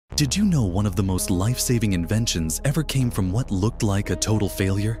Did you know one of the most life-saving inventions ever came from what looked like a total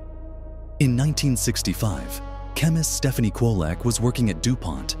failure? In 1965, chemist Stephanie Kwolek was working at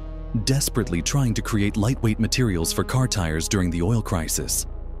DuPont, desperately trying to create lightweight materials for car tires during the oil crisis.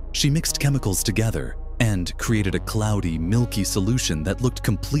 She mixed chemicals together and created a cloudy, milky solution that looked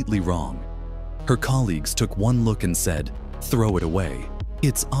completely wrong. Her colleagues took one look and said, "Throw it away.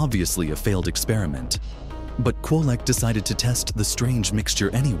 It's obviously a failed experiment." But Kwolek decided to test the strange mixture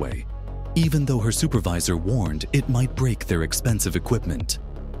anyway, even though her supervisor warned it might break their expensive equipment.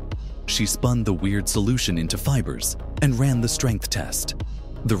 She spun the weird solution into fibers and ran the strength test.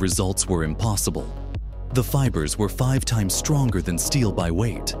 The results were impossible. The fibers were 5 times stronger than steel by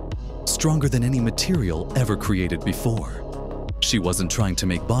weight, stronger than any material ever created before. She wasn't trying to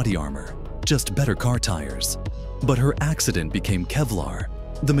make body armor, just better car tires. But her accident became Kevlar,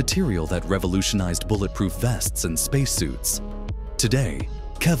 the material that revolutionized bulletproof vests and spacesuits. Today,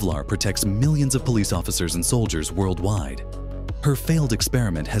 Kevlar protects millions of police officers and soldiers worldwide. Her failed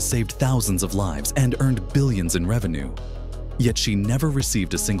experiment has saved thousands of lives and earned billions in revenue. Yet she never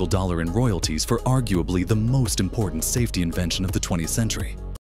received a single dollar in royalties for arguably the most important safety invention of the 20th century.